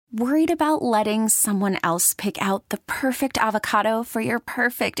Worried about letting someone else pick out the perfect avocado for your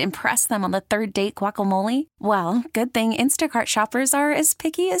perfect impress them on the third date guacamole? Well, good thing Instacart shoppers are as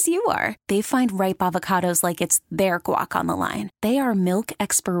picky as you are. They find ripe avocados like it's their guac on the line. They are milk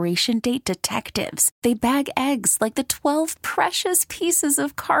expiration date detectives. They bag eggs like the 12 precious pieces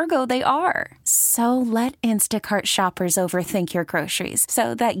of cargo they are. So let Instacart shoppers overthink your groceries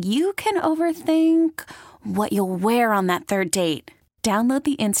so that you can overthink what you'll wear on that third date. Download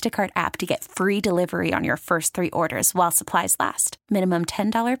the Instacart app to get free delivery on your first 3 orders while supplies last. Minimum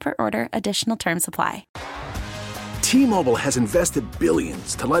 $10 per order. Additional terms apply. T-Mobile has invested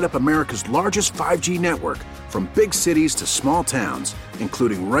billions to light up America's largest 5G network, from big cities to small towns,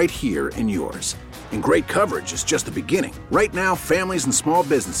 including right here in yours. And great coverage is just the beginning. Right now, families and small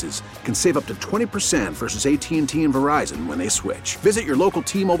businesses can save up to 20% versus AT&T and Verizon when they switch. Visit your local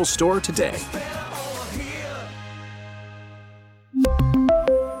T-Mobile store today.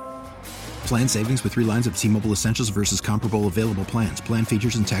 Plan savings with 3 lines of T-Mobile Essentials versus comparable available plans. Plan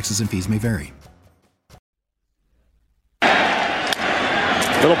features and taxes and fees may vary.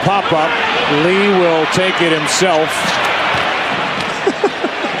 Little pop-up. Lee will take it himself.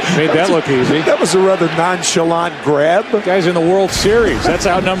 Made that look easy. That was a rather nonchalant grab. Guy's in the World Series. That's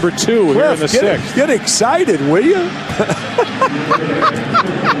out number 2 here in the 6th. Get excited, will you?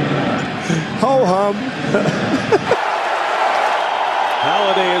 Ho-hum.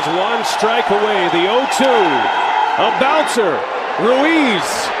 Halladay is 1 strike away. The 0-2. A bouncer.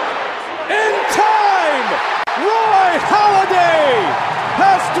 Ruiz. In time! Roy Halladay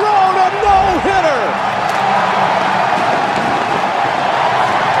has thrown a no-hitter.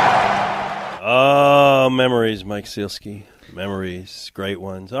 Oh, memories, Mike Sealski. Memories. Great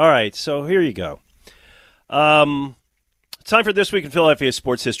ones. All right, so here you go. It's time for This Week in Philadelphia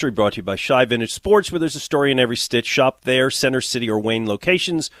Sports History, brought to you by Shy Vintage Sports, where there's a story in every stitch. Shop there, Center City or Wayne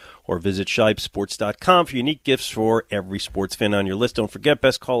locations, or visit ShySports.com for unique gifts for every sports fan on your list. Don't forget,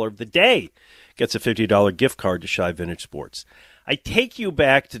 best caller of the day gets a $50 gift card to Shy Vintage Sports. I take you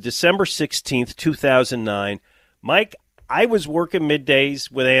back to December 16th, 2009. Mike, I was working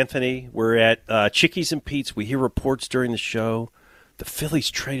middays with Anthony. We're at Chickies and Pete's. We hear reports during the show. The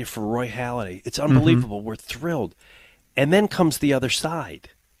Phillies traded for Roy Halladay. It's unbelievable. Mm-hmm. We're thrilled. And then comes the other side,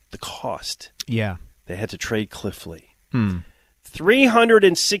 the cost. Yeah. They had to trade Cliff Lee.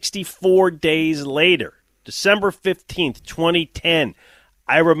 364 days later, December 15th, 2010,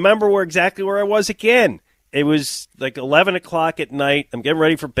 I remember exactly where I was again. It was like 11 o'clock at night. I'm getting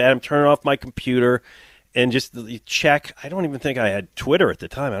ready for bed. I'm turning off my computer and just check. I don't even think I had Twitter at the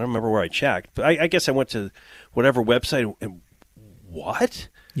time. I don't remember where I checked. But I guess I went to whatever website. And what?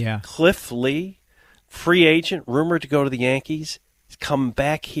 Yeah. Cliff Lee? Free agent, rumored to go to the Yankees. He's come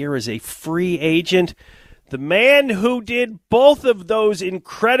back here as a free agent. The man who did both of those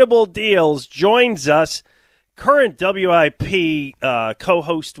incredible deals joins us. Current WIP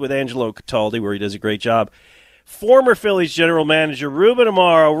co-host with Angelo Cataldi, where he does a great job. Former Phillies general manager Ruben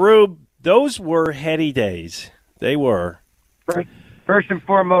Amaro. Rube, those were heady days. They were. First and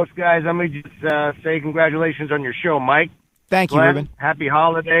foremost, guys, let me just say congratulations on your show, Mike. Thank you, Glenn, Ruben. Happy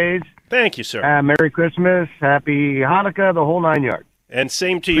holidays. Thank you, sir. Merry Christmas. Happy Hanukkah, the whole 9 yards. And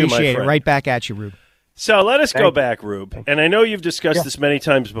same to you, Appreciate my friend. It. Right back at you, Rube. So let us go back, Rube. And I know you've discussed this many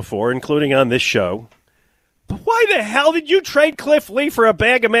times before, including on this show. But why the hell did you trade Cliff Lee for a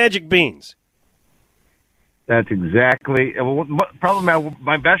bag of magic beans? That's exactly probably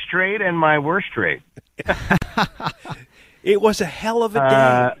my best trade and my worst trade. It was a hell of a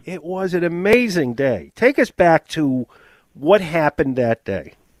day. It was an amazing day. Take us back to what happened that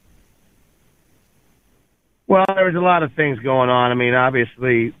day. Well, there was a lot of things going on. I mean,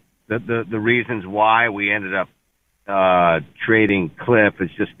 obviously, the reasons why we ended up trading Cliff is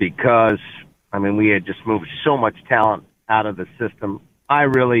just because, I mean, we had just moved so much talent out of the system.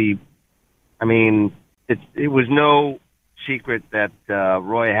 It was no secret that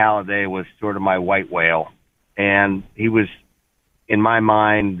Roy Halladay was sort of my white whale, and he was, in my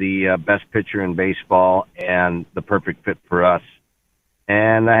mind, the best pitcher in baseball and the perfect fit for us.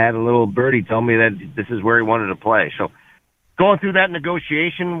 And I had a little birdie tell me that this is where he wanted to play. So going through that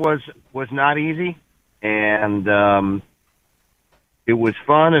negotiation was not easy, and it was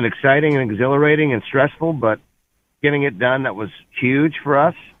fun and exciting and exhilarating and stressful, but getting it done, that was huge for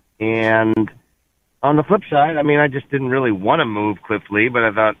us. And on the flip side, I mean, I just didn't really want to move Cliff Lee, but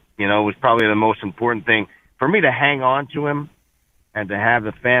I thought, it was probably the most important thing for me to hang on to him and to have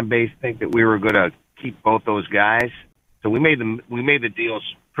the fan base think that we were going to keep both those guys. So we made the deals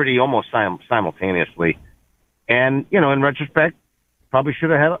pretty almost simultaneously. And, in retrospect, probably should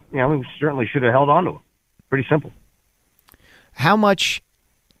have we certainly should have held on to him. Pretty simple. How much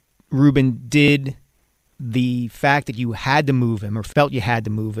Ruben, did the fact that you had to move him or felt you had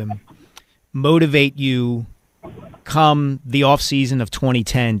to move him motivate you come the offseason of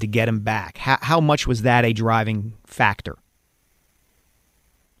 2010 to get him back? How much was that a driving factor?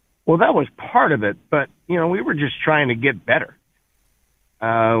 Well, that was part of it, but we were just trying to get better.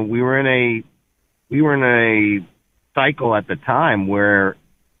 We were in a cycle at the time where,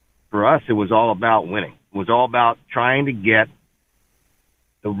 for us, it was all about winning. It was all about trying to get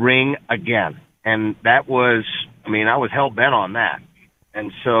the ring again, and that was, I was hell bent on that,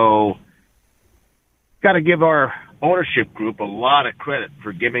 and so got to give our ownership group a lot of credit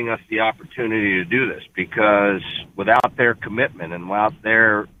for giving us the opportunity to do this, because without their commitment and without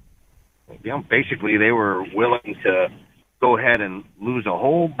their, basically they were willing to go ahead and lose a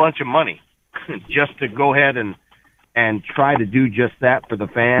whole bunch of money just to go ahead and try to do just that for the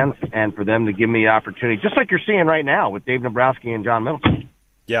fans and for them to give me the opportunity, just like you're seeing right now with Dave Nabrowski and John Middleton.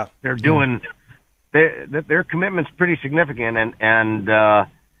 Yeah. They're doing, their commitment's pretty significant, and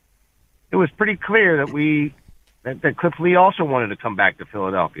it was pretty clear that Cliff Lee also wanted to come back to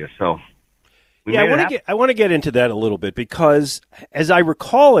Philadelphia. So, I want to get into that a little bit, because as I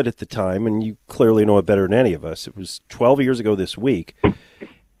recall it at the time, and you clearly know it better than any of us, it was 12 years ago this week.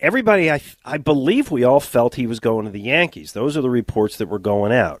 Everybody, I believe we all felt he was going to the Yankees. Those are the reports that were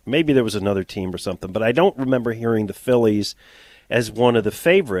going out. Maybe there was another team or something, but I don't remember hearing the Phillies as one of the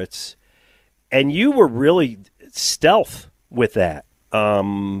favorites. And you were really stealth with that.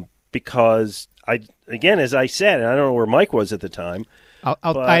 Because again, as I said, and I don't know where Mike was at the time.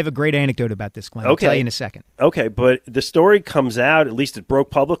 I have a great anecdote about this, Glenn. I'll tell you in a second. Okay, but the story comes out, at least it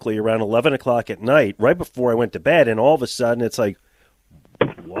broke publicly around 11 o'clock at night, right before I went to bed, and all of a sudden it's like,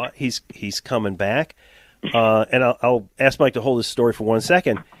 what? He's coming back? And I'll ask Mike to hold this story for 1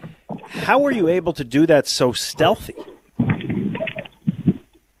 second. How were you able to do that so stealthy?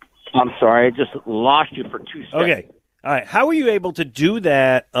 I'm sorry, I just lost you for 2 seconds. Okay. All right. How were you able to do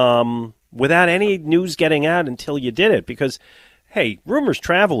that without any news getting out until you did it? Because, hey, rumors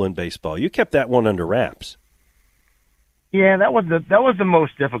travel in baseball. You kept that one under wraps. Yeah, that was the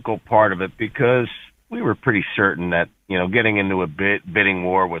most difficult part of it, because we were pretty certain that getting into a bidding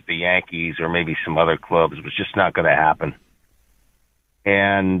war with the Yankees or maybe some other clubs was just not going to happen.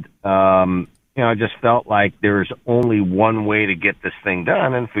 And I just felt like there was only one way to get this thing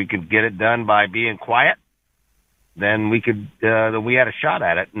done, and if we could get it done by being quiet, then we had a shot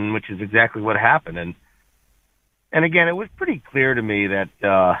at it, and which is exactly what happened. And again, it was pretty clear to me that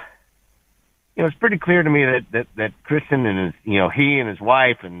that Kristen and his, he and his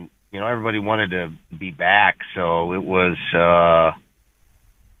wife and everybody wanted to be back. So it was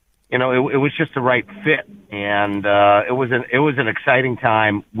it was just the right fit, and it was an exciting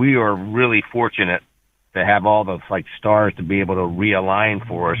time. We are really fortunate to have all the stars to be able to realign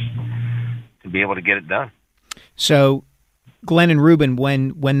for us to be able to get it done. So, Glenn and Ruben,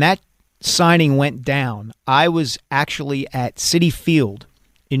 when that signing went down, I was actually at Citi Field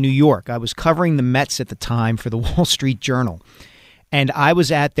in New York. I was covering the Mets at the time for the Wall Street Journal, and I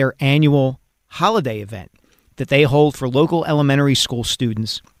was at their annual holiday event that they hold for local elementary school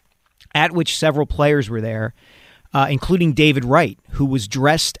students, at which several players were there, including David Wright, who was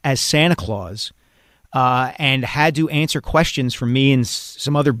dressed as Santa Claus and had to answer questions from me and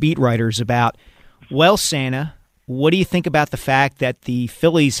some other beat writers about, well, Santa, what do you think about the fact that the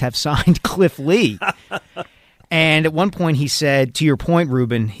Phillies have signed Cliff Lee? And at one point he said, to your point,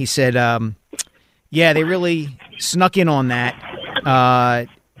 Ruben, he said, yeah, they really snuck in on that.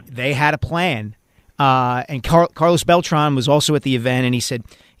 They had a plan. And Carlos Beltran was also at the event, and he said,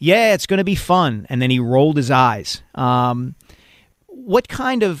 yeah, it's going to be fun. And then he rolled his eyes. What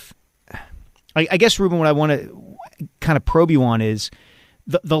kind of, I guess, Ruben, what I want to kind of probe you on is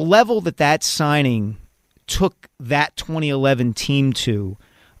the level that signing took that 2011 team to.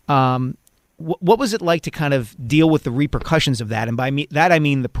 What was it like to kind of deal with the repercussions of that? And by that, I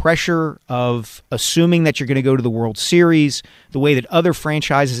mean the pressure of assuming that you're going to go to the World Series, the way that other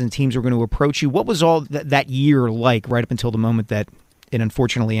franchises and teams were going to approach you. What was all that year like right up until the moment that it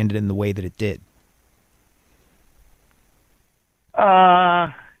unfortunately ended in the way that it did? It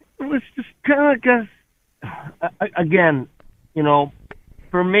was just kind of, again,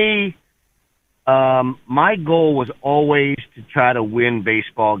 for me, my goal was always to try to win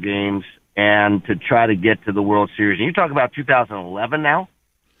baseball games and to try to get to the World Series. And you talk about 2011 now?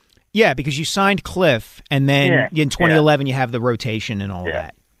 Yeah, because you signed Cliff, and then in 2011 you have the rotation and all of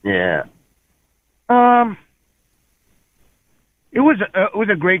that. Yeah. It was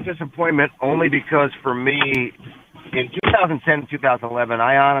a great disappointment, only because for me, in 2010, 2011,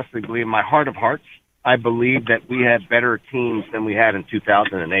 I honestly believe in my heart of hearts I believe that we had better teams than we had in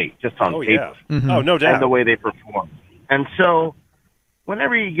 2008, just on paper. Yeah. Mm-hmm. Oh, no doubt. And the way they performed. And so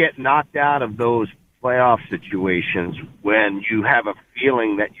whenever you get knocked out of those playoff situations, when you have a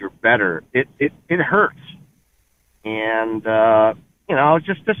feeling that you're better, it hurts. And, I was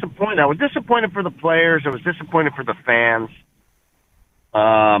just disappointed. I was disappointed for the players. I was disappointed for the fans.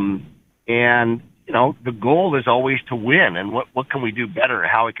 And the goal is always to win. And what can we do better?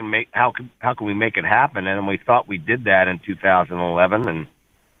 How can we make it happen? And we thought we did that in 2011, and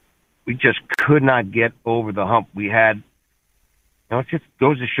we just could not get over the hump. We had, it just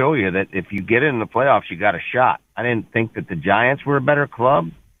goes to show you that if you get in the playoffs, you got a shot. I didn't think that the Giants were a better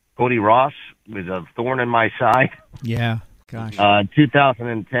club. Cody Ross was a thorn in my side. Yeah, gosh.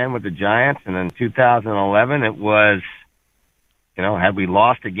 2010 with the Giants, and then 2011 it was, had we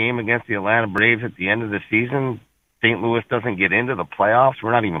lost a game against the Atlanta Braves at the end of the season, St. Louis doesn't get into the playoffs.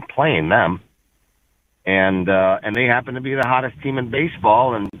 We're not even playing them. And they happen to be the hottest team in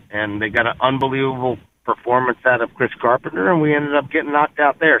baseball, and they got an unbelievable performance out of Chris Carpenter, and we ended up getting knocked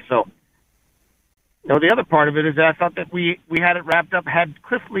out there. So, the other part of it is that I thought that we had it wrapped up. Had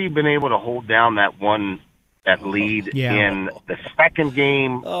Cliff Lee been able to hold down that lead in the second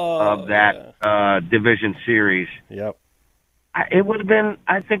game of that division series, yep. It would have been.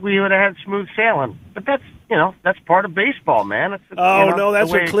 I think we would have had smooth sailing. But that's part of baseball, man. No,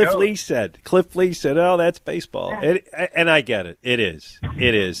 that's what Cliff Lee said. Cliff Lee said, "Oh, that's baseball," and I get it. It is.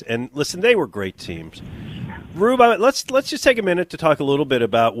 And listen, they were great teams. Rube, let's just take a minute to talk a little bit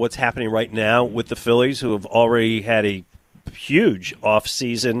about what's happening right now with the Phillies, who have already had a huge off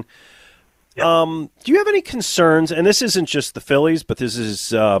season. Yep. Do you have any concerns? And this isn't just the Phillies, but this is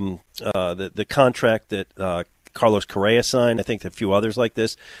the contract that Carlos Correa signed. I think a few others like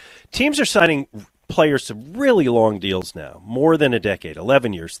this. Teams are signing players to really long deals now, more than a decade,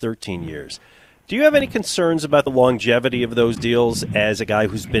 11 years, 13 years. Do you have any concerns about the longevity of those deals as a guy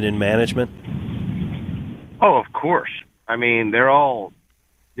who's been in management? Oh, of course. I mean, these are all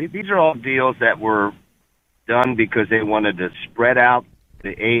deals that were done because they wanted to spread out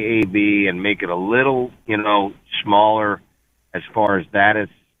the AAV and make it a little, smaller as far as that is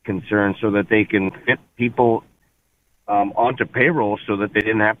concerned, so that they can fit people onto payroll so that they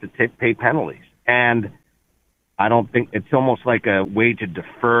didn't have to pay penalties. And I don't think it's almost like a way to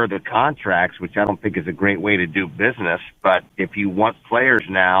defer the contracts, which I don't think is a great way to do business. But if you want players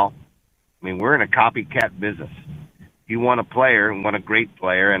now, I mean, we're in a copycat business. If you want a player and want a great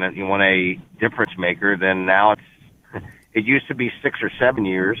player and you want a difference maker, then now it used to be 6 or 7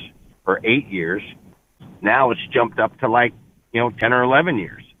 years or 8 years. Now it's jumped up to 10 or 11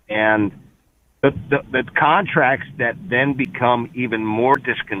 years. And the contracts that then become even more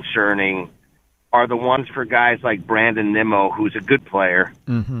disconcerting are the ones for guys like Brandon Nimmo, who's a good player,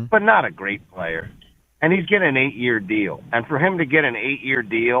 but not a great player. And he's getting an 8-year deal. And for him to get an 8-year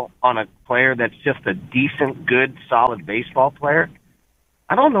deal on a player that's just a decent, good, solid baseball player,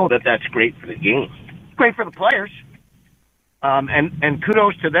 I don't know that that's great for the game. It's great for the players. And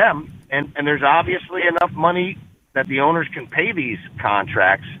kudos to them. And there's obviously enough money that the owners can pay these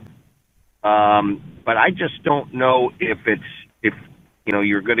contracts. But I just don't know if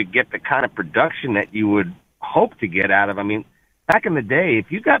you're going to get the kind of production that you would hope to get out of. I mean, back in the day,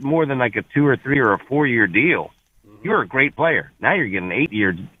 if you got more than like a 2 or 3 or a 4-year deal, you were a great player. Now you're getting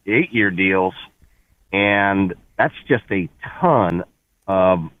 8-year deals, and that's just a ton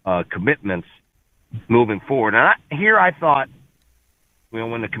of commitments moving forward. And I thought,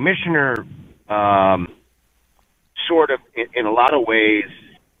 when the commissioner sort of, in a lot of ways,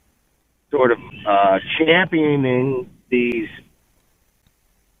 sort of championing these,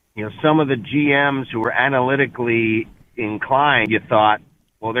 some of the GMs who were analytically inclined, you thought,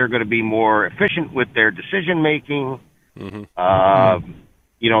 well, they're going to be more efficient with their decision making. They're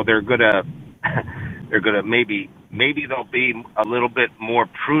going to maybe they'll be a little bit more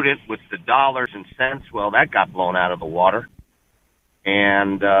prudent with the dollars and cents. Well, that got blown out of the water,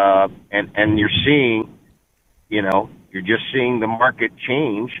 and you're seeing, you're just seeing the market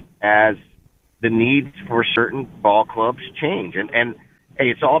change as the needs for certain ball clubs change. And hey,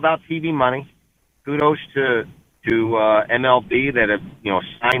 it's all about TV money. Kudos to MLB that have,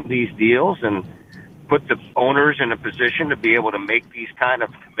 signed these deals and put the owners in a position to be able to make these kind of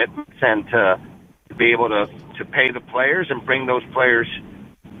commitments and to be able to pay the players and bring those players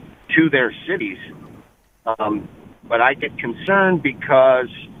to their cities. But I get concerned because,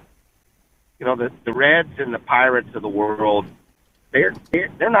 the Reds and the Pirates of the world, they're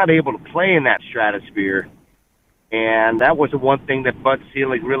not able to play in that stratosphere. And that was the one thing that Bud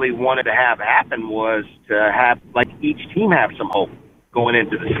Selig really wanted to have happen, was to have each team have some hope going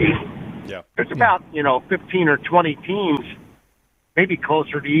into the season. Yeah. There's about 15 or 20 teams, maybe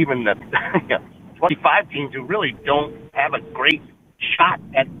closer to even the 25 teams who really don't have a great shot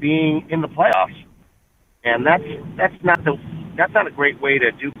at being in the playoffs, and that's not a great way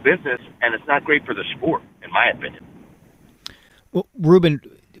to do business, and it's not great for the sport, in my opinion. Well, Ruben,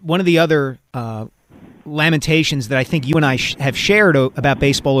 one of the other lamentations that I think you and I have shared about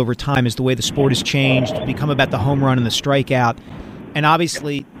baseball over time is the way the sport has changed, become about the home run and the strikeout. And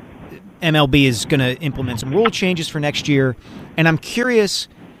obviously, MLB is going to implement some rule changes for next year. And I'm curious,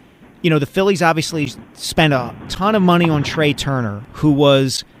 the Phillies obviously spent a ton of money on Trey Turner, who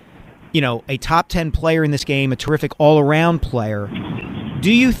was, a top 10 player in this game, a terrific all-around player.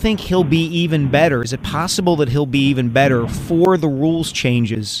 Do you think he'll be even better? Is it possible that he'll be even better for the rules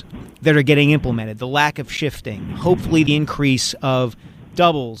changes that are getting implemented, the lack of shifting, hopefully the increase of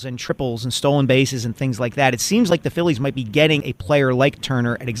doubles and triples and stolen bases and things like that? It seems like the Phillies might be getting a player like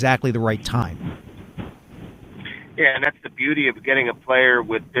Turner at exactly the right time. Yeah, and that's the beauty of getting a player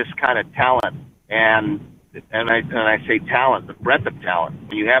with this kind of talent. And I say talent, the breadth of talent.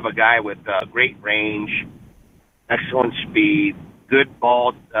 When you have a guy with great range, excellent speed, good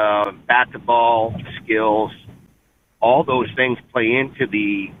ball, bat-to-ball skills, all those things play into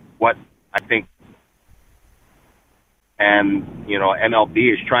what I think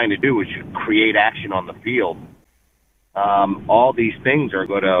MLB is trying to do, is create action on the field. All these things are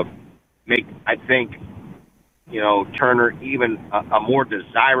going to make, I think, Turner even a more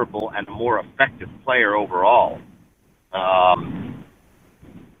desirable and a more effective player overall.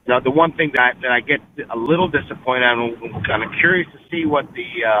 Now, the one thing that I get a little disappointed, I'm kind of curious to see what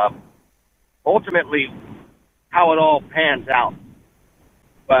ultimately how it all pans out.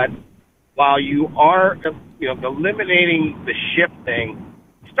 But while you are, eliminating the shift thing,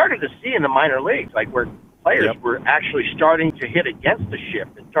 you started to see in the minor leagues, like where players were actually starting to hit against the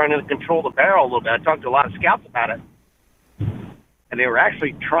shift and trying to control the barrel a little bit. I talked to a lot of scouts about it. And they were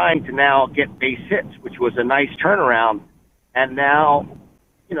actually trying to now get base hits, which was a nice turnaround. And now,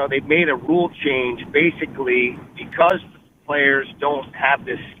 they've made a rule change basically because players don't have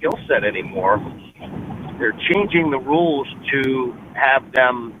this skill set anymore. They're changing the rules to have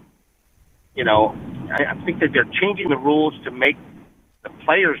them, I think that they're changing the rules to make the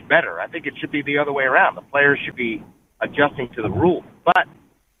players better. I think it should be the other way around. The players should be adjusting to the rule. But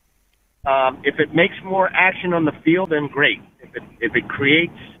if it makes more action on the field, then great. If it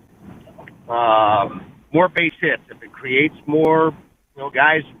creates more base hits, if it creates more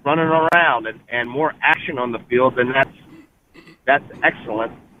guys running around and more action on the field, then that's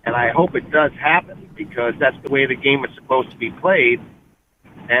excellent. And I hope it does happen, because that's the way the game is supposed to be played.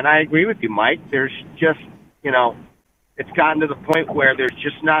 And I agree with you, Mike. There's just, it's gotten to the point where there's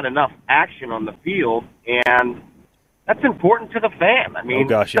just not enough action on the field, and that's important to the fan. I mean,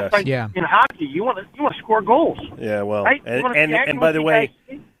 in hockey, you want to score goals. Yeah, well, right? And by the way,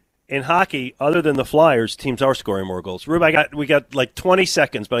 in hockey, other than the Flyers, teams are scoring more goals. Rube, we got like 20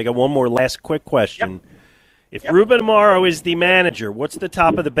 seconds, but I got one more last quick question. Yep. If Ruben Amaro is the manager, what's the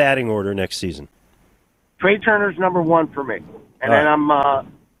top of the batting order next season? Trey Turner's number one for me, and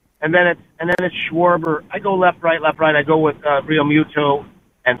then it's Schwarber. I go left, right. I go with Real Muto,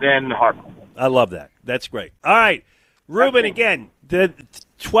 and then Harper. I love that. That's great. All right, Ruben. Again,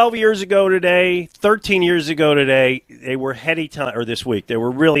 12 years ago today, 13 years ago today, they were heady time, or this week they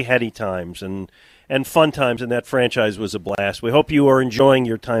were really heady times and fun times, and that franchise was a blast. We hope you are enjoying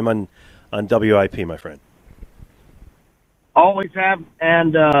your time on WIP, my friend. Always have,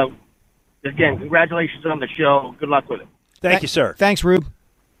 and again, congratulations on the show. Good luck with it. Thank you, sir. Thanks, Rube.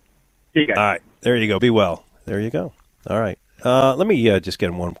 See you guys. All right, there you go. Be well. There you go. All right. Let me just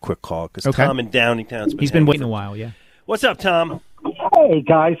get one quick call, because Tom in Downingtown's He's been waiting a while, yeah. What's up, Tom? Hey,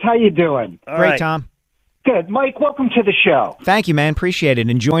 guys. How you doing? All Great, right. Tom. Good. Mike, welcome to the show. Thank you, man. Appreciate it.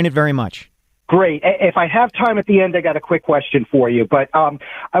 Enjoying it very much. Great. If I have time at the end, I got a quick question for you. But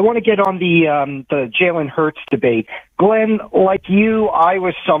I want to get on the Jalen Hurts debate. Glenn, like you, I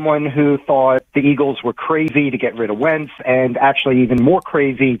was someone who thought the Eagles were crazy to get rid of Wentz, and actually even more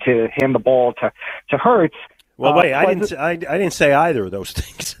crazy to hand the ball to Hurts. Well, wait, I didn't say either of those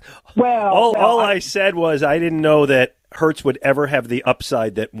things. Well, all I said was I didn't know that Hurts would ever have the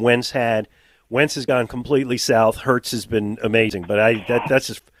upside that Wentz had. Wentz has gone completely south. Hurts has been amazing, but that's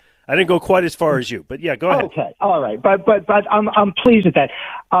just. I didn't go quite as far as you, but yeah, go ahead. Okay, all right, but I'm pleased with that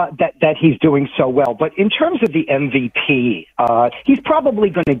that he's doing so well. But in terms of the MVP, he's probably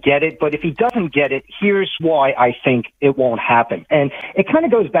going to get it. But if he doesn't get it, here's why I think it won't happen. And it kind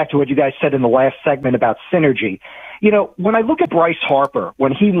of goes back to what you guys said in the last segment about synergy. When I look at Bryce Harper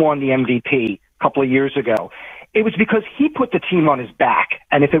when he won the MVP a couple of years ago, it was because he put the team on his back.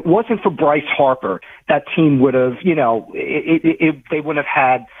 And if it wasn't for Bryce Harper, that team would have, they wouldn't have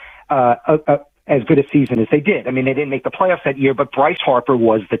had as good a season as they did. I mean, they didn't make the playoffs that year, but Bryce Harper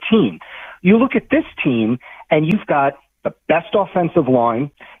was the team. You look at this team, and you've got the best offensive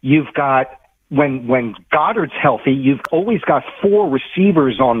line. You've got, when Goddard's healthy, you've always got 4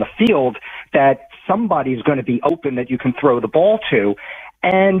 receivers on the field that somebody's going to be open that you can throw the ball to.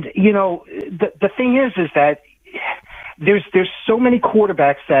 And, the thing is that there's so many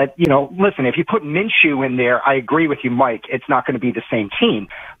quarterbacks that, listen, if you put Minshew in there, I agree with you, Mike, it's not going to be the same team.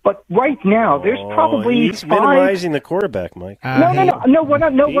 But right now, there's probably he's minimizing the quarterback, Mike. No. What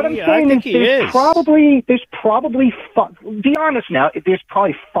I'm saying is there's probably be honest now, there's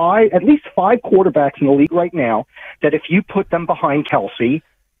probably at least 5 quarterbacks in the league right now that if you put them behind Kelsey,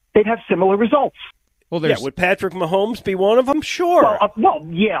 they'd have similar results. Well, would Patrick Mahomes be one of them? Sure. But 5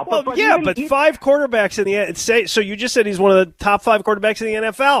 quarterbacks in the so you just said he's one of the top 5 quarterbacks in the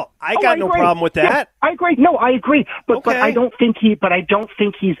NFL. I got no problem with that. Yeah, I agree. No, I agree. But I don't think he's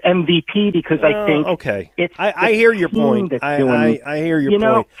MVP because I think it's I hear your point. I hear your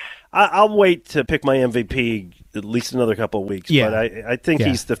point. I'll wait to pick my MVP at least another couple of weeks. Yeah. But I think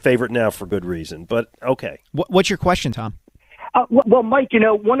he's the favorite now for good reason. But okay. What's your question, Tom? Well, Mike,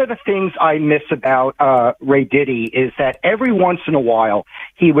 one of the things I miss about Ray Diddy is that every once in a while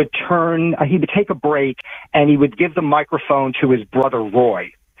he would take a break and he would give the microphone to his brother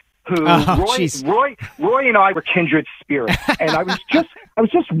Roy, who Roy and I were kindred spirits. And I was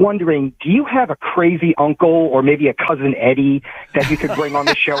just wondering, do you have a crazy uncle or maybe a cousin Eddie that you could bring on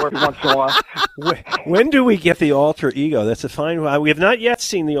the show every once in a while? When do we get the alter ego? That's a fine one. We have not yet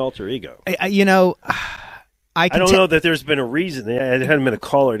seen the alter ego. I don't know that there's been a reason. It hadn't been a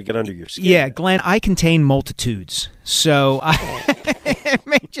caller to get under your skin. Yeah, Glenn, I contain multitudes. So it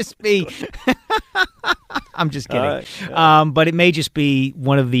may just be – I'm just kidding. All right. But it may just be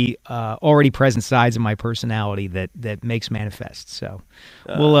one of the already present sides of my personality that makes manifest. So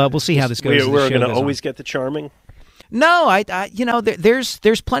we'll see how this goes. We're going to always get the charming? No,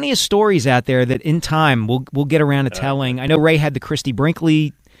 there's plenty of stories out there that in time we'll get around to telling. I know Ray had the Christy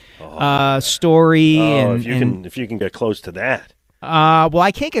Brinkley story. If you can get close to that. Well,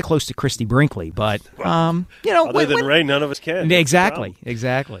 I can't get close to Christy Brinkley, but other than Ray, none of us can. Exactly.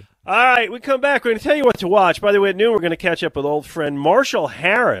 All right, we come back. We're going to tell you what to watch. By the way, at noon, we're going to catch up with old friend Marshall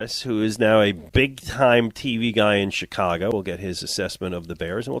Harris, who is now a big-time TV guy in Chicago. We'll get his assessment of the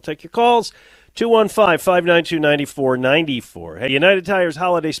Bears, and we'll take your calls. 215-592-9494. Hey, United Tire's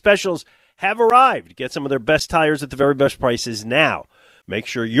holiday specials have arrived. Get some of their best tires at the very best prices now. Make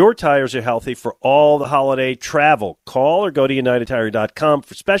sure your tires are healthy for all the holiday travel. Call or go to UnitedTire.com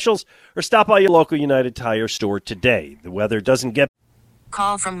for specials or stop by your local United Tire store today. The weather doesn't get...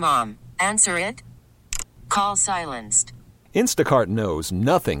 Call from mom. Answer it. Call silenced. Instacart knows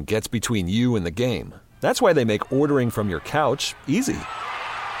nothing gets between you and the game. That's why they make ordering from your couch easy.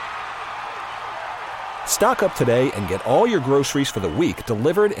 Stock up today and get all your groceries for the week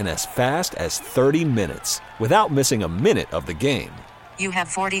delivered in as fast as 30 minutes without missing a minute of the game. You have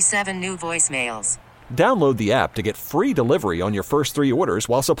 47 new voicemails. Download the app to get free delivery on your first 3 orders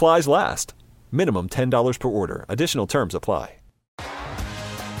while supplies last. Minimum $10 per order. Additional terms apply.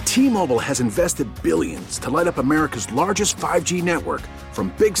 T-Mobile has invested billions to light up America's largest 5G network,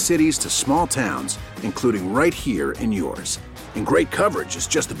 from big cities to small towns, including right here in yours. And great coverage is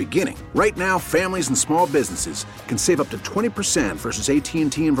just the beginning. Right now, families and small businesses can save up to 20% versus AT&T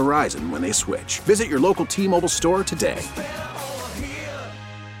and Verizon when they switch. Visit your local T-Mobile store today.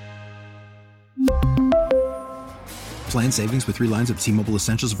 Plan savings with 3 lines of T-Mobile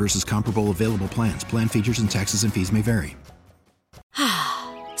Essentials versus comparable available plans. Plan features and taxes and fees may vary.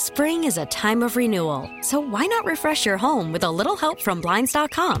 Spring is a time of renewal, so why not refresh your home with a little help from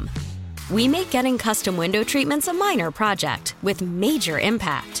Blinds.com? We make getting custom window treatments a minor project with major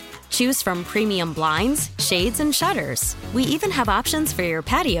impact. Choose from premium blinds, shades, and shutters. We even have options for your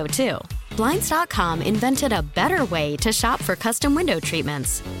patio, too. Blinds.com invented a better way to shop for custom window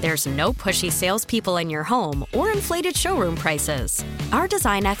treatments. There's no pushy salespeople in your home or inflated showroom prices. Our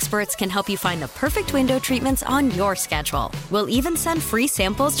design experts can help you find the perfect window treatments on your schedule. We'll even send free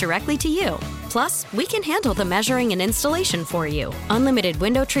samples directly to you. Plus, we can handle the measuring and installation for you. Unlimited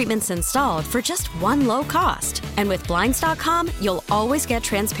window treatments installed for just one low cost. And with Blinds.com, you'll always get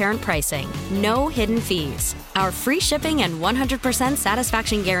transparent pricing. No hidden fees. Our free shipping and 100%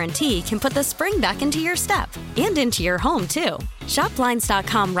 satisfaction guarantee can put the spring back into your step and into your home, too. Shop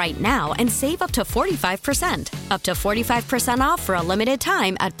Blinds.com right now and save up to 45%. Up to 45% off for a limited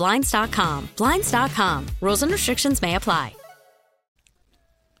time at Blinds.com. Blinds.com. Rules and restrictions may apply.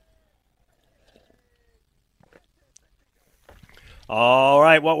 All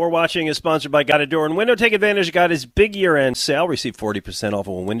right, what we're watching is sponsored by Guida Door and Window. Take advantage of Guida's big year-end sale. Receive 40% off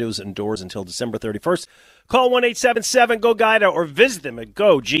on windows and doors until December 31st. Call 1-877-GO-GUIDA or visit them at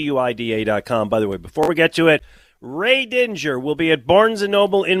GoGuida.com. By the way, before we get to it, Ray Dinger will be at Barnes &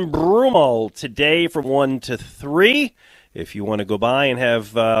 Noble in Broomall today from 1 to 3. If you want to go by and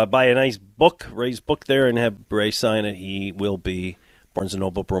have buy a nice book, Ray's book there, and have Ray sign it, he will be Barnes &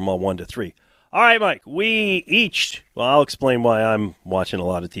 Noble, Broomall, 1 to 3. All right, Mike, we each, well, I'll explain why I'm watching a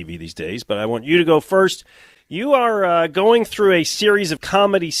lot of TV these days, but I want you to go first. You are going through a series of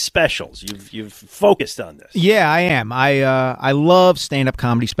comedy specials. You've focused on this. Yeah, I am. I love stand-up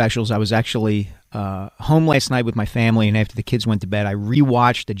comedy specials. I was actually home last night with my family, and after the kids went to bed, I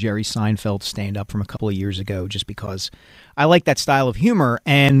rewatched the Jerry Seinfeld stand-up from a couple of years ago just because I like that style of humor.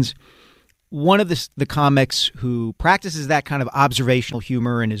 And one of the comics who practices that kind of observational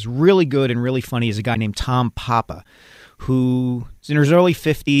humor and is really good and really funny is a guy named Tom Papa, who's in his early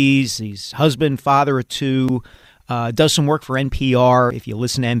 50s. He's husband, father of two, does some work for NPR, if you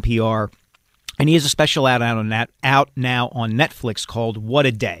listen to NPR. And he has a special out now on Netflix called What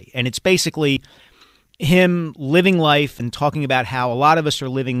a Day. And it's basically him living life and talking about how a lot of us are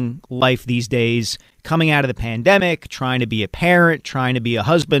living life these days, coming out of the pandemic, trying to be a parent, trying to be a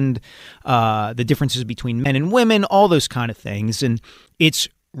husband, the differences between men and women, all those kind of things. And it's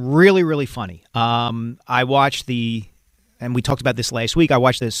really, really funny. I watched and we talked about this last week, I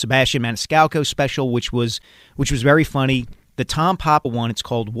watched the Sebastian Maniscalco special, which was very funny. The Tom Papa one, it's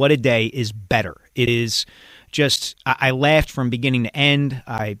called What a Day, is better. It is just, I laughed from beginning to end.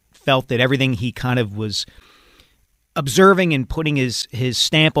 I felt that everything he kind of was observing and putting his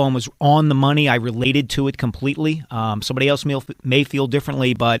stamp on was on the money. I related to it completely. Somebody else may feel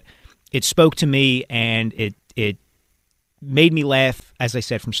differently, but it spoke to me, and it made me laugh, as I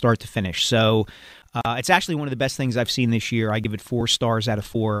said, from start to finish. So it's actually one of the best things I've seen this year. I give it 4 stars out of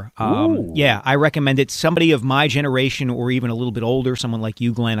 4. Yeah, I recommend it. Somebody of my generation or even a little bit older, someone like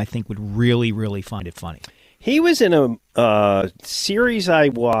you, Glenn, I think would really, really find it funny. He was in a series I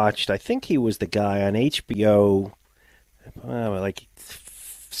watched. I think he was the guy on HBO like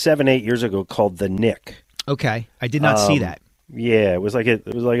 7-8 years ago called The Nick. Okay, I did not see that. Yeah, it was like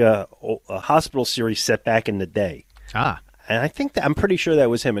a hospital series set back in the day. Ah. And I think I'm pretty sure that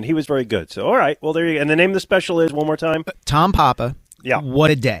was him, and he was very good. So, all right, well, there you go. And the name of the special is, one more time? Tom Papa. Yeah. What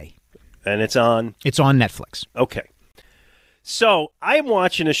a Day. And it's on? It's on Netflix. Okay. So I'm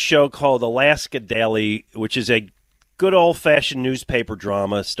watching a show called Alaska Daily, which is a good old-fashioned newspaper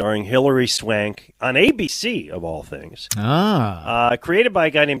drama starring Hilary Swank on ABC, of all things. Created by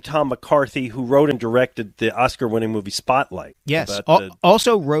a guy named Tom McCarthy, who wrote and directed the Oscar-winning movie Spotlight. Yes.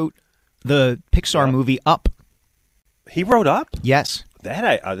 Also wrote the Pixar movie Up. He wrote Up? Yes.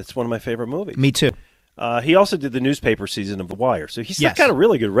 That's one of my favorite movies. Me too. He also did the newspaper season of The Wire, so he's yes. got a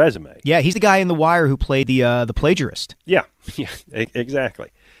really good resume. Yeah, he's the guy in The Wire who played the plagiarist. Yeah, exactly.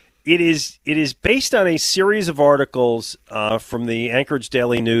 It is based on a series of articles from the Anchorage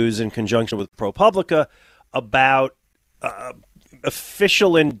Daily News in conjunction with ProPublica about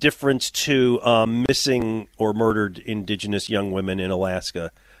official indifference to missing or murdered Indigenous young women in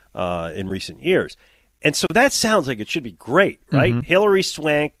Alaska in recent years. And so that sounds like it should be great, right? Mm-hmm. Hilary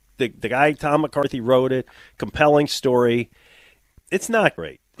Swank, the guy Tom McCarthy wrote it, compelling story. It's not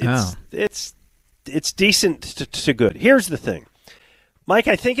great. It's decent to good. Here's the thing. Mike,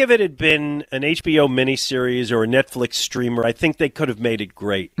 I think if it had been an HBO miniseries or a Netflix streamer, I think they could have made it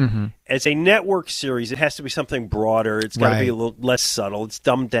great. Mm-hmm. As a network series, it has to be something broader. It's got to be a little less subtle. It's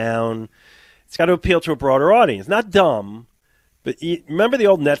dumbed down. It's got to appeal to a broader audience. Not dumb. But remember the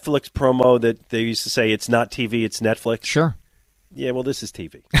old Netflix promo that they used to say, it's not TV, it's Netflix? Sure. Yeah, well, this is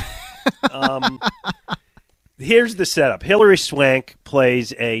TV. Here's the setup. Hilary Swank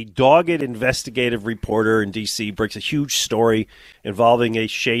plays a dogged investigative reporter in D.C., breaks a huge story involving a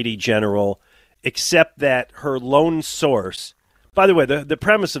shady general, except that her lone source... By the way, the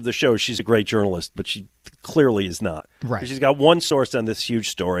premise of the show is she's a great journalist, but she clearly is not. Right. She's got one source on this huge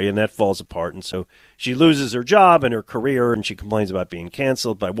story, and that falls apart. And so she loses her job and her career, and she complains about being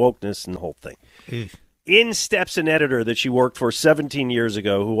canceled by wokeness and the whole thing. In steps an editor that she worked for 17 years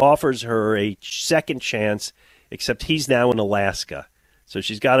ago who offers her a second chance, except he's now in Alaska. So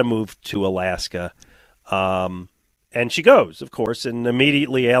she's got to move to Alaska. And she goes, of course, and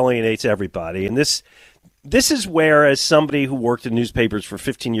immediately alienates everybody. And this is where, as somebody who worked in newspapers for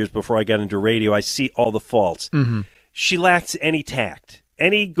 15 years before I got into radio, I see all the faults. Mm-hmm. She lacks any tact.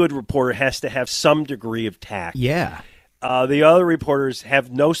 Any good reporter has to have some degree of tact. Yeah. The other reporters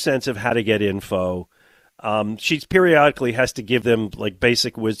have no sense of how to get info. She periodically has to give them like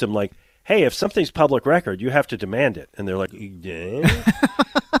basic wisdom, like, hey, if something's public record, you have to demand it. And they're like, yeah.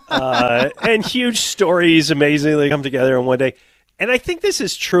 And huge stories amazingly come together in one day. And I think this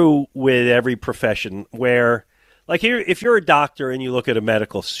is true with every profession where, like here, if you're a doctor and you look at a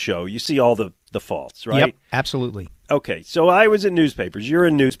medical show, you see all the faults, right? Yep, absolutely. Okay, so I was in newspapers. You're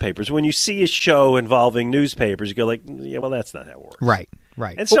in newspapers. When you see a show involving newspapers, you go like, yeah, well, that's not how it works. Right.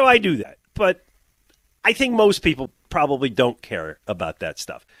 And so I do that. But I think most people probably don't care about that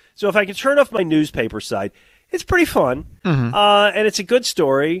stuff. So if I can turn off my newspaper side, it's pretty fun. Mm-hmm. And it's a good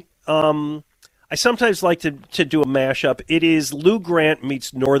story. I sometimes like to do a mashup. It is Lou Grant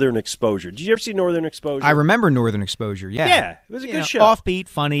meets Northern Exposure. Did you ever see Northern Exposure? I remember Northern Exposure, yeah. Yeah, it was a good show. Offbeat,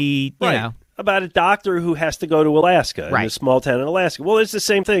 funny, you know. About a doctor who has to go to Alaska, in a small town in Alaska. Well, it's the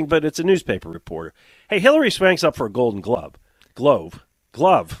same thing, but it's a newspaper reporter. Hey, Hillary Swank's up for a Golden Glove. Glove.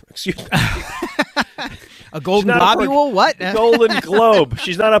 Excuse me. A Golden Globule? What? Golden Globe.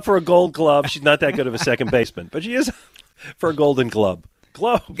 She's not up for a Gold Glove. She's not that good of a second baseman, but she is for a Golden Globe.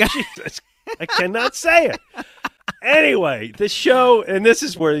 Jesus, I cannot say it. Anyway, the show, and this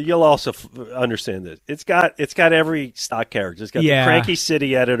is where you'll also understand this. It's got every stock character. It's got the cranky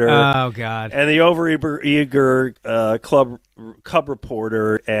city editor. Oh God! And the overeager cub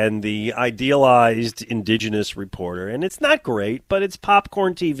reporter and the idealized indigenous reporter. And it's not great, but it's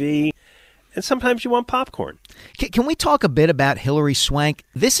popcorn TV. And sometimes you want popcorn. Can we talk a bit about Hillary Swank?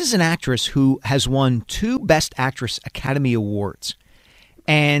 This is an actress who has won 2 Best Actress Academy Awards.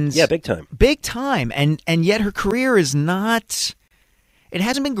 And yeah, big time. Big time. And yet her career is not – it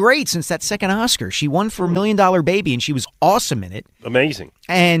hasn't been great since that second Oscar. She won for $1 Million Baby, and she was awesome in it. Amazing.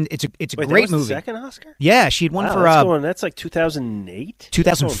 And it's a Wait, great that was movie. The second Oscar? Yeah, she'd won for that's like 2008?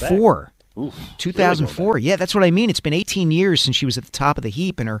 2004. Oof, 2004. really yeah, that's what I mean. It's been 18 years since she was at the top of the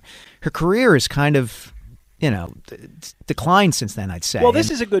heap, and her career is kind of, declined since then, I'd say. Well, this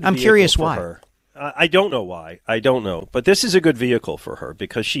is a good I'm vehicle curious for why. her. I don't know why. I don't know. But this is a good vehicle for her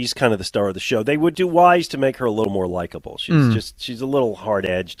because she's kind of the star of the show. They would do wise to make her a little more likable. She's a little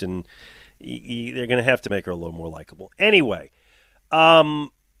hard-edged, and they're going to have to make her a little more likable. Anyway,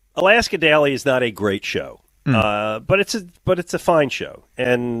 Alaska Daily is not a great show, but it's a fine show.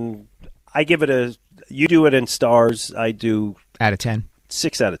 And I give it you do it in stars. I do out of 10.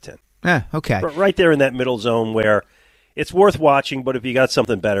 6 out of 10. Okay. Right there in that middle zone where it's worth watching, but if you got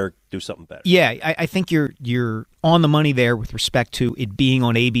something better, do something better. Yeah, I think you're on the money there with respect to it being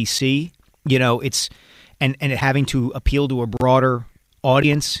on ABC. It's and it having to appeal to a broader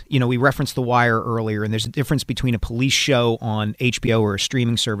audience. We referenced The Wire earlier, and there's a difference between a police show on HBO or a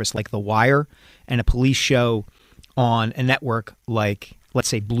streaming service like The Wire and a police show on a network like, let's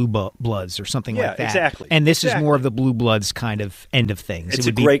say, Blue Bloods or something like that. Yeah, exactly. And this is more of the Blue Bloods kind of end of things. It's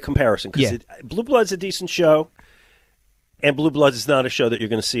a great comparison because Blue Bloods is a decent show, and Blue Bloods is not a show that you're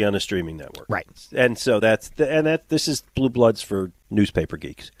going to see on a streaming network. Right. And so this is Blue Bloods for newspaper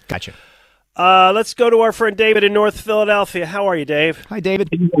geeks. Gotcha. Let's go to our friend David in North Philadelphia. How are you, Dave? Hi, David.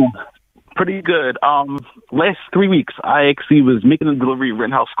 Pretty good. Last 3 weeks, I actually was making a delivery at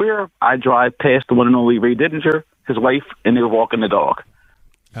Rittenhouse Square. I drive past the one and only Ray Didinger, his wife, and they were walking the dog.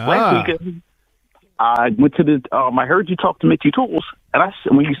 Last weekend, I went to I heard you talk to Mickey Tools, and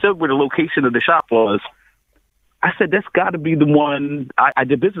when you said where the location of the shop was, I said, that's got to be the one. I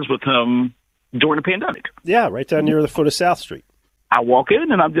did business with him during the pandemic. Yeah, right down near the foot of South Street. I walk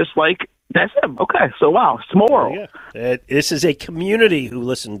in, and I'm just like, that's him. Okay, so wow, small world. Yeah. This is a community who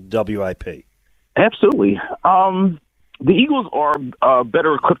listen to WIP. Absolutely. The Eagles are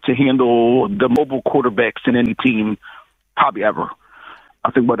better equipped to handle the mobile quarterbacks than any team probably ever. I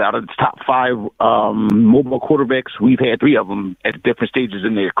think out of the top 5 mobile quarterbacks, we've had 3 of them at different stages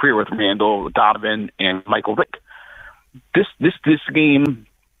in their career with Randall, Donovan, and Michael Vick. This game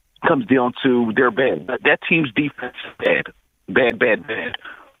comes down to they're bad. That team's defense is bad.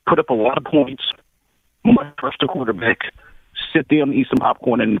 Put up a lot of points, much trust the quarterback, sit down and eat some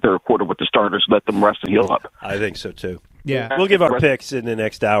popcorn in the third quarter with the starters, let them rest and heal up. I think so, too. Yeah. We'll give our picks in the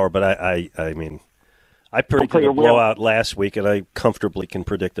next hour, but I mean, I predicted a blowout last week, and I comfortably can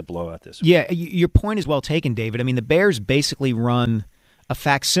predict a blowout this week. Yeah, your point is well taken, David. I mean, the Bears basically run a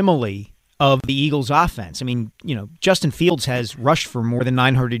facsimile of the Eagles' offense. I mean, Justin Fields has rushed for more than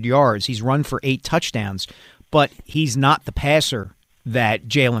 900 yards. He's run for 8 touchdowns, but he's not the passer that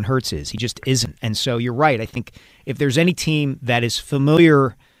Jalen Hurts is. He just isn't. And so you're right. I think if there's any team that is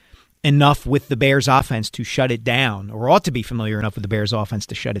familiar enough with the Bears' offense to shut it down, or ought to be familiar enough with the Bears' offense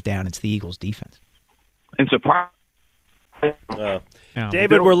to shut it down, it's the Eagles' defense. And surprise.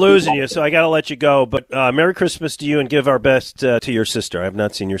 David, we're losing you, so I got to let you go. But Merry Christmas to you, and give our best to your sister. I have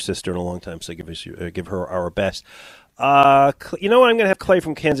not seen your sister in a long time, so give her our best. You know what? I'm going to have Clay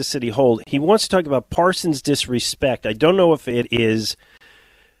from Kansas City hold. He wants to talk about Parsons' disrespect. I don't know if it is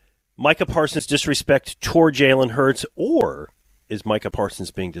Micah Parsons' disrespect toward Jalen Hurts, or is Micah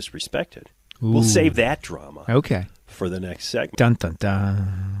Parsons being disrespected? Ooh. We'll save that drama for the next segment. Dun, dun,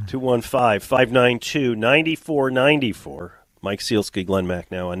 dun. 215-592-9494. Mike Sealski, Glenn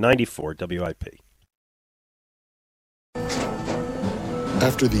Macnow on 94 WIP.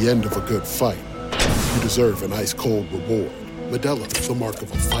 After the end of a good fight, you deserve an ice-cold reward. Modelo, the mark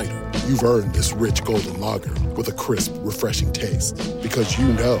of a fighter. You've earned this rich golden lager with a crisp, refreshing taste. Because you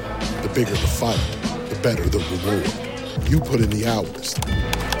know, the bigger the fight, the better the reward. You put in the hours,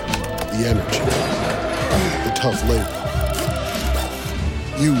 the energy, the tough labor.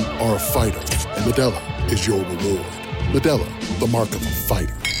 You are a fighter, and Modelo is your reward. Modelo, the mark of a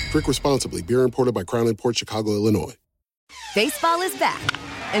fighter. Drink responsibly. Beer imported by Crown Imports, Chicago, Illinois. Baseball is back,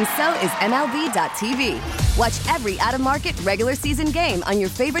 and so is MLB.tv. Watch every out-of-market regular season game on your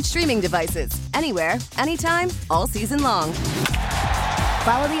favorite streaming devices, anywhere, anytime, all season long.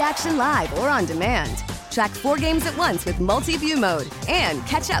 Follow the action live or on demand. Track 4 games at once with multi-view mode and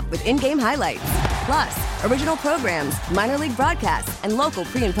catch up with in-game highlights. Plus, original programs, minor league broadcasts, and local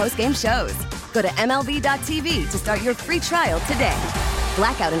pre- and post-game shows. Go to MLB.tv to start your free trial today.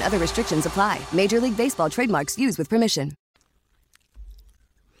 Blackout and other restrictions apply. Major League Baseball trademarks used with permission.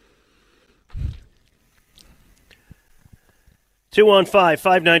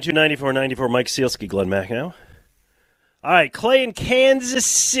 215-592-9494. Mike Sealski, Glenn Macnow. All right, Clay in Kansas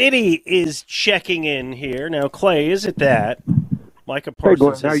City is checking in here. Now, Clay, is it that Micah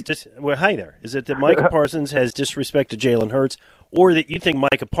Parsons hi there. Is it that Micah Parsons has disrespected Jalen Hurts, or that you think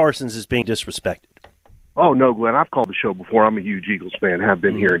Micah Parsons is being disrespected? Oh, no, Glenn. I've called the show before. I'm a huge Eagles fan. Have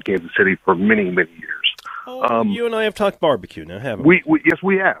been here in Kansas City for many, many years. You and I have talked barbecue now, haven't we? Yes,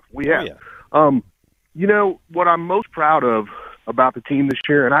 we have. We have. Oh, yeah. You know, what I'm most proud of about the team this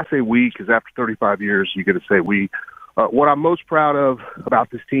year, and I say we because after 35 years, you got to say we. What I'm most proud of about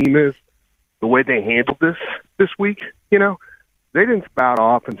this team is the way they handled this week. You know, they didn't spout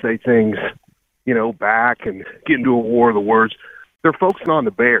off and say things, you know, back and get into a war of the words. They're focusing on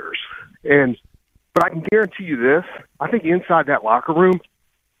the Bears. But I can guarantee you this, I think inside that locker room,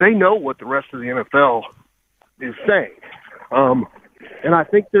 they know what the rest of the NFL is saying. And I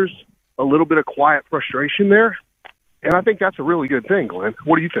think there's a little bit of quiet frustration there. And I think that's a really good thing, Glenn.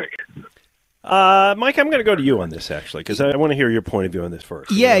 What do you think? Mike, I'm going to go to you on this, actually, because I want to hear your point of view on this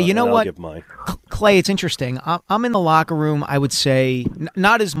first. Yeah, you know what? I'll give mine. Clay, it's interesting. I'm in the locker room, I would say,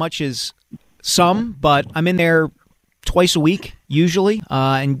 not as much as some, but I'm in there twice a week, usually,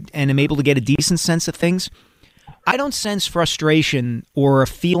 and am able to get a decent sense of things. I don't sense frustration or a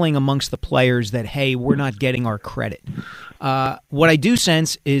feeling amongst the players that, hey, we're not getting our credit. What I do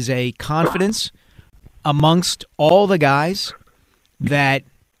sense is a confidence amongst all the guys that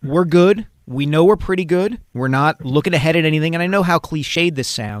we're good. We know we're pretty good. We're not looking ahead at anything. And I know how cliched this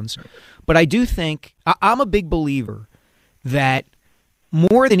sounds, but I do think I'm a big believer that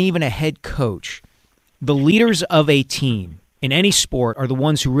more than even a head coach, the leaders of a team in any sport are the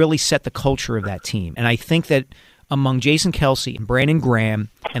ones who really set the culture of that team. And I think that among Jason Kelce and Brandon Graham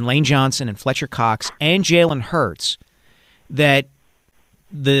and Lane Johnson and Fletcher Cox and Jalen Hurts, that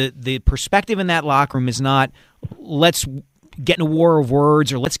the perspective in that locker room is not let's get in a war of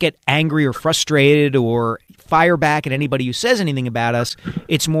words or let's get angry or frustrated or fire back at anybody who says anything about us.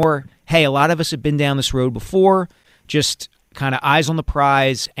 It's more, hey, a lot of us have been down this road before, just kind of eyes on the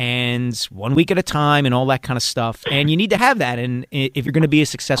prize and 1 week at a time and all that kind of stuff. And you need to have that and if you're going to be a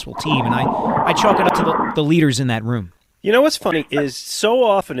successful team. And I chalk it up to the leaders in that room. You know what's funny is so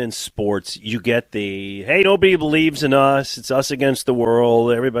often in sports you get the, hey, nobody believes in us, it's us against the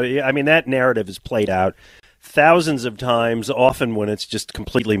world, everybody. I mean, that narrative is played out thousands of times, often when it's just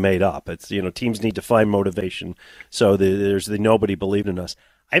completely made up. It's, you know, teams need to find motivation, so there's the nobody believed in us.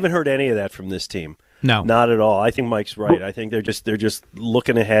 I haven't heard any of that from this team. No. Not at all. I think Mike's right. I think they're just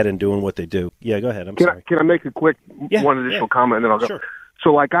looking ahead and doing what they do. Yeah, go ahead. Sorry. Can I make a quick one additional comment and then I'll go? Sure.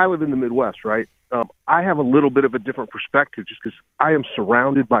 So, like, I live in the Midwest, right? I have a little bit of a different perspective just because I am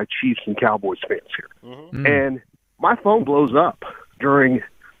surrounded by Chiefs and Cowboys fans here. Mm-hmm. And my phone blows up during,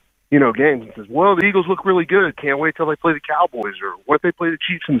 you know, games and says, well, the Eagles look really good. Can't wait till they play the Cowboys, or what if they play the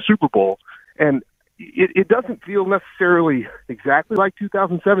Chiefs in the Super Bowl? And it doesn't feel necessarily exactly like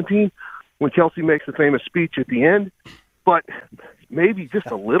 2017 when Kelce makes the famous speech at the end, but maybe just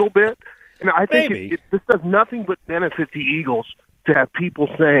a little bit. And I think this does nothing but benefit the Eagles to have people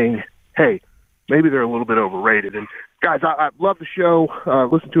saying, hey, maybe they're a little bit overrated. And, guys, I love the show.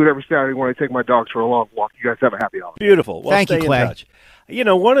 Listen to it every Saturday when I take my dogs for a long walk. You guys have a happy holiday. Beautiful. Well, Thank you, stay Clay. in touch. You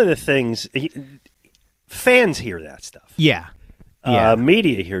know, one of the things, fans hear that stuff. Yeah.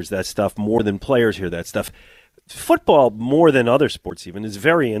 Media hears that stuff more than players hear that stuff. Football, more than other sports even, is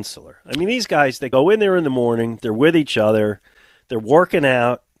very insular. I mean, these guys, they go in there in the morning, they're with each other, they're working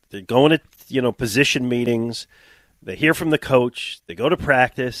out, they're going to, position meetings, they hear from the coach, they go to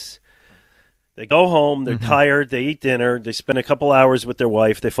practice, they go home, they're tired, they eat dinner, they spend a couple hours with their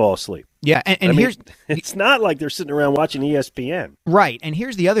wife, they fall asleep. Yeah, and it's not like they're sitting around watching ESPN. Right, and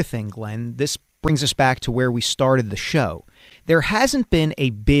here's the other thing, Glenn. This brings us back to where we started the show. There hasn't been a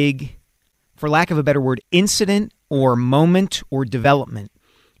big, for lack of a better word, incident or moment or development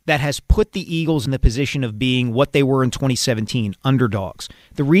that has put the Eagles in the position of being what they were in 2017, underdogs.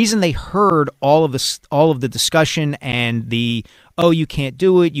 The reason they heard all of the discussion and the, oh, you can't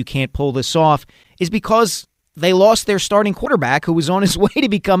do it, you can't pull this off, is because they lost their starting quarterback who was on his way to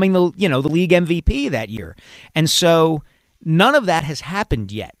becoming the league MVP that year. And so none of that has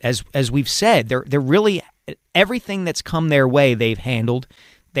happened yet. As we've said, they're really, everything that's come their way they've handled.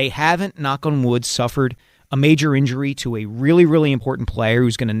 They haven't, knock on wood, suffered a major injury to a really, really important player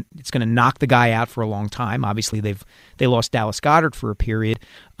it's going to knock the guy out for a long time. Obviously, they lost Dallas Goedert for a period,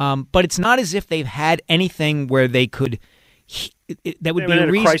 but it's not as if they've had anything where they could that would be a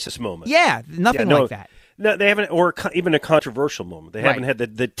reason, crisis moment. Yeah, nothing like that. No, they haven't, or even a controversial moment. They haven't had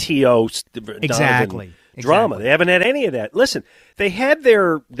the T.O. Exactly. drama. They haven't had any of that. Listen, they had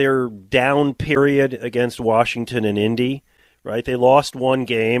their down period against Washington and Indy. Right, they lost one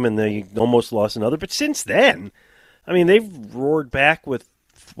game and they almost lost another. But since then, I mean, they've roared back with,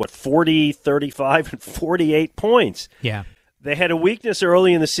 40, 35, and 48 points. Yeah. They had a weakness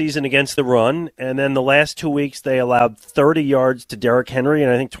early in the season against the run, and then the last 2 weeks they allowed 30 yards to Derrick Henry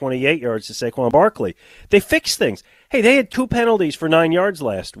and I think 28 yards to Saquon Barkley. They fixed things. Hey, they had 2 penalties for 9 yards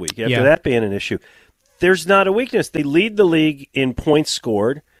last week after that being an issue. There's not a weakness. They lead the league in points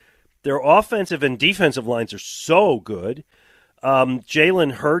scored. Their offensive and defensive lines are so good.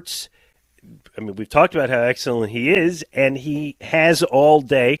 Jalen Hurts, I mean, we've talked about how excellent he is, and he has all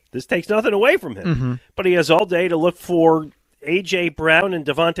day. This takes nothing away from him, but he has all day to look for A.J. Brown and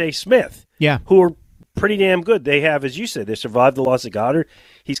Devontae Smith, who are pretty damn good. They have, as you said, they survived the loss of Goddard.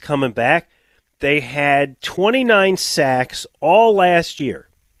 He's coming back. They had 29 sacks all last year.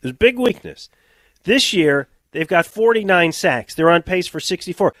 It was a big weakness. This year, they've got 49 sacks. They're on pace for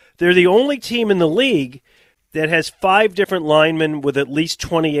 64. They're the only team in the league that has 5 different linemen with at least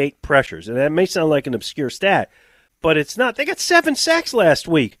 28 pressures. And that may sound like an obscure stat, but it's not. They got 7 sacks last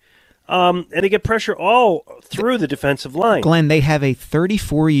week, and they get pressure all through the defensive line. Glenn, they have a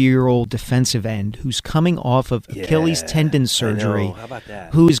 34-year-old defensive end who's coming off of Achilles tendon surgery. How about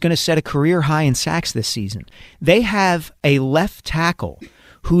that? Who is going to set a career high in sacks this season. They have a left tackle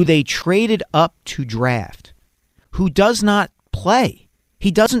who they traded up to draft, who does not play. He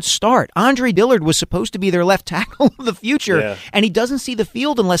doesn't start. Andre Dillard was supposed to be their left tackle of the future, and he doesn't see the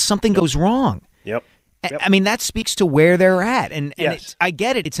field unless something goes wrong. Yep. I mean, that speaks to where they're at. And I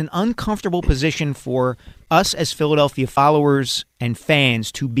get it. It's an uncomfortable position for us as Philadelphia followers and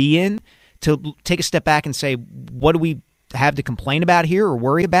fans to be in, to take a step back and say, what do we have to complain about here or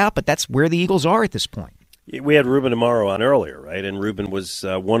worry about? But that's where the Eagles are at this point. We had Ruben Amaro on earlier, right? And Ruben was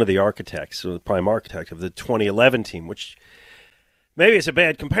one of the architects, or the prime architect of the 2011 team, which maybe it's a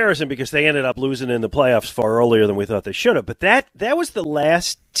bad comparison because they ended up losing in the playoffs far earlier than we thought they should have. But that was the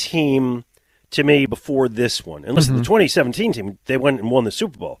last team to me before this one. And listen, the 2017 team, they went and won the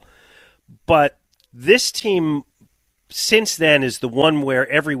Super Bowl. But this team since then is the one where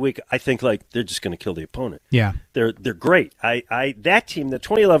every week I think like they're just going to kill the opponent. Yeah. They're great. That team, the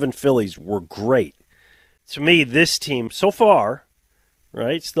 2011 Phillies, were great. To me, this team so far,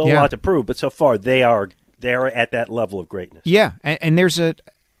 right? Still a lot to prove, but so far they're at that level of greatness. Yeah, and there's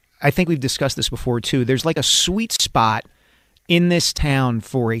I think we've discussed this before too. There's like a sweet spot in this town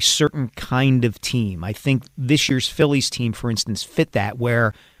for a certain kind of team. I think this year's Phillies team, for instance, fit that,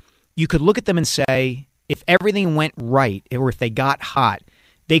 where you could look at them and say, if everything went right, or if they got hot,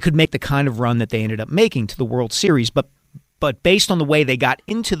 they could make the kind of run that they ended up making to the World Series. But based on the way they got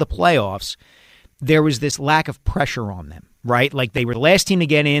into the playoffs, there was this lack of pressure on them, right? Like they were the last team to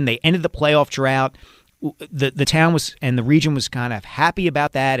get in. They ended the playoff drought. The town was and the region was kind of happy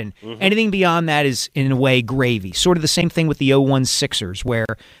about that, and anything beyond that is, in a way, gravy. Sort of the same thing with the 0-1 Sixers, where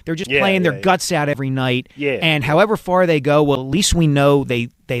they're just playing their guts out every night, and however far they go, well, at least we know they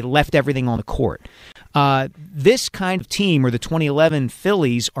left everything on the court. This kind of team, or the 2011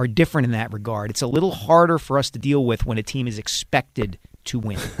 Phillies, are different in that regard. It's a little harder for us to deal with when a team is expected to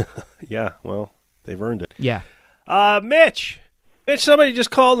win. Yeah, well, they've earned it. Yeah. Mitch, somebody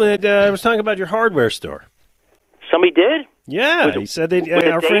just called and was talking about your hardware store. Somebody did? Yeah, he said they.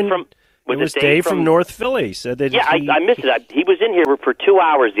 Our friend It was Dave from North Philly. Said that I missed it. He was in here for 2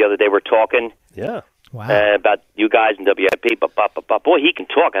 hours the other day. We're talking. Yeah. Wow. About you guys in WIP. Boy, he can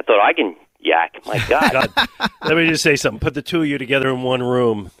talk. I thought I can yak. My God. Let me just say something. Put the two of you together in one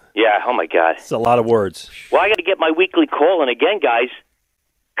room. Yeah, oh my God. It's a lot of words. Well, I got to get my weekly call in again, guys.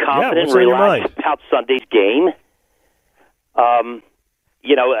 Confident, what's on your mind? relaxed about Sunday's game.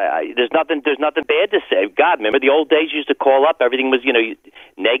 There's nothing bad to say. God, remember the old days you used to call up, everything was,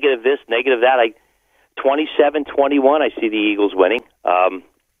 negative this, negative that. 27-21, I see the Eagles winning.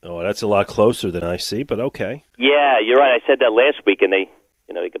 That's a lot closer than I see, but okay. Yeah, you're right. I said that last week, and I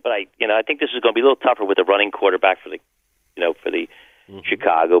think this is going to be a little tougher with the running quarterback for the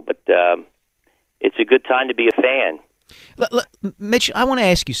Chicago, but it's a good time to be a fan. Mitch, I want to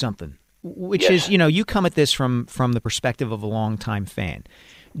ask you something, which is, you come at this from the perspective of a longtime fan.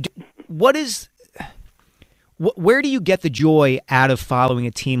 Where do you get the joy out of following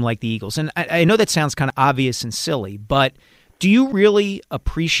a team like the Eagles? And I know that sounds kind of obvious and silly, but do you really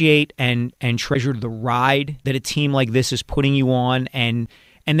appreciate and treasure the ride that a team like this is putting you on? And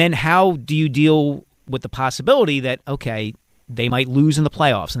then how do you deal with the possibility that, okay, they might lose in the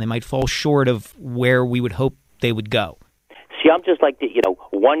playoffs and they might fall short of where we would hope they would go? See, I'm just like,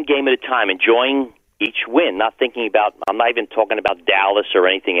 one game at a time, enjoying each win, not thinking about, I'm not even talking about Dallas or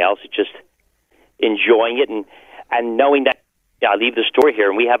anything else. It's just enjoying it and knowing that, I leave the store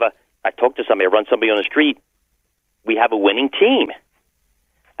here and I talked to somebody, I run somebody on the street, we have a winning team.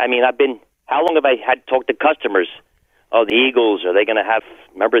 I mean, how long have I had talked to customers? Oh, the Eagles, are they going to have,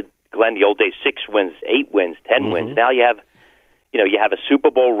 remember, Glenn, the old days, 6 wins, 8 wins, 10 wins. Now you have a Super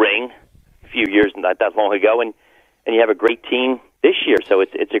Bowl ring a few years, not that long ago, and you have a great team this year. So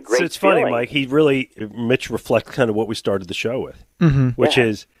it's a great So it's funny, feeling. Mike. Mitch reflects kind of what we started the show with, which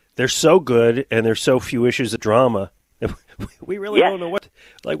is they're so good and there's so few issues of drama. We really don't know what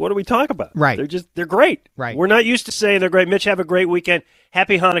do we talk about? Right. They're great. Right. We're not used to saying they're great. Mitch, have a great weekend.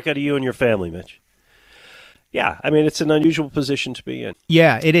 Happy Hanukkah to you and your family, Mitch. Yeah, I mean, it's an unusual position to be in.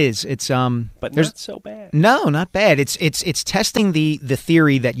 Yeah, it is. It's but not so bad. No, not bad. It's testing the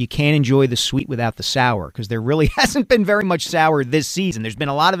theory that you can't enjoy the sweet without the sour, because there really hasn't been very much sour this season. There's been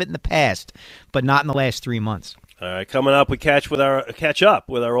a lot of it in the past, but not in the last 3 months. All right, coming up, we catch up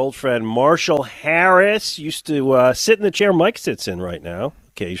with our old friend Marshall Harris. Used to sit in the chair Mike sits in right now,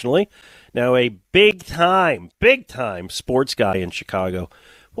 occasionally. Now a big time sports guy in Chicago.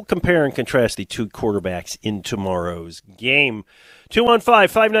 We'll compare and contrast the two quarterbacks in tomorrow's game.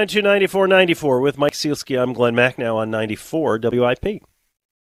 215-592-9494 with Mike Sealski. I'm Glenn Mack, now on 94 WIP.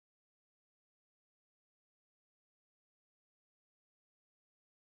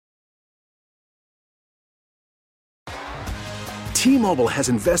 T-Mobile has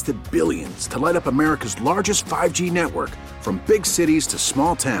invested billions to light up America's largest 5G network, from big cities to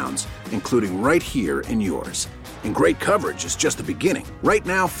small towns, including right here in yours. And great coverage is just the beginning. Right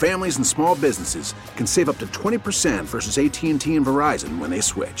now, families and small businesses can save up to 20% versus AT&T and Verizon when they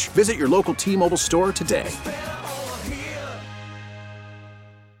switch. Visit your local T-Mobile store today.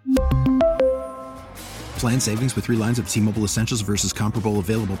 Plan savings with 3 lines of T-Mobile Essentials versus comparable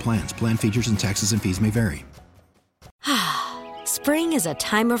available plans. Plan features and taxes and fees may vary. Spring is a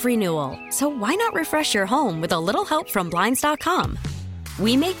time of renewal, so why not refresh your home with a little help from Blinds.com?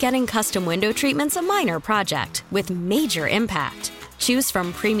 We make getting custom window treatments a minor project with major impact. Choose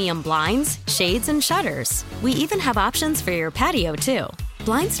from premium blinds, shades, and shutters. We even have options for your patio, too.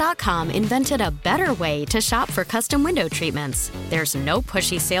 Blinds.com invented a better way to shop for custom window treatments. There's no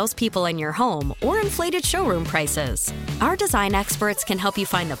pushy salespeople in your home or inflated showroom prices. Our design experts can help you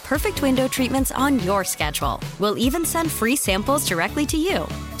find the perfect window treatments on your schedule. We'll even send free samples directly to you.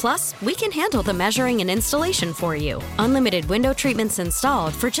 Plus, we can handle the measuring and installation for you. Unlimited window treatments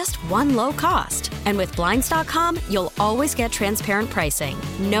installed for just one low cost. And with Blinds.com, you'll always get transparent pricing.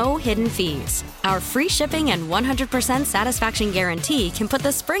 No hidden fees. Our free shipping and 100% satisfaction guarantee can put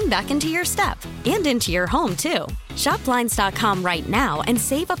the spring back into your step and into your home, too. Shop Blinds.com right now and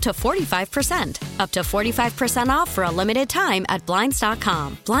save up to 45%. Up to 45% off for a limited time at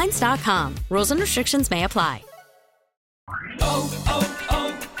Blinds.com. Blinds.com. Rules and restrictions may apply.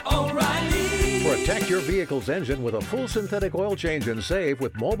 Protect your vehicle's engine with a full synthetic oil change and save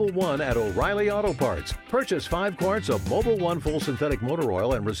with Mobil 1 at O'Reilly Auto Parts. Purchase 5 quarts of Mobil 1 full synthetic motor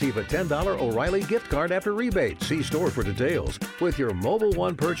oil and receive a $10 O'Reilly gift card after rebate. See store for details. With your Mobil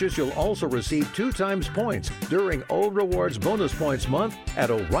 1 purchase, you'll also receive 2 times points during O Rewards Bonus Points Month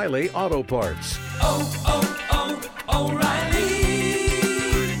at O'Reilly Auto Parts.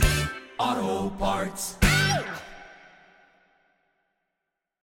 O'Reilly Auto Parts.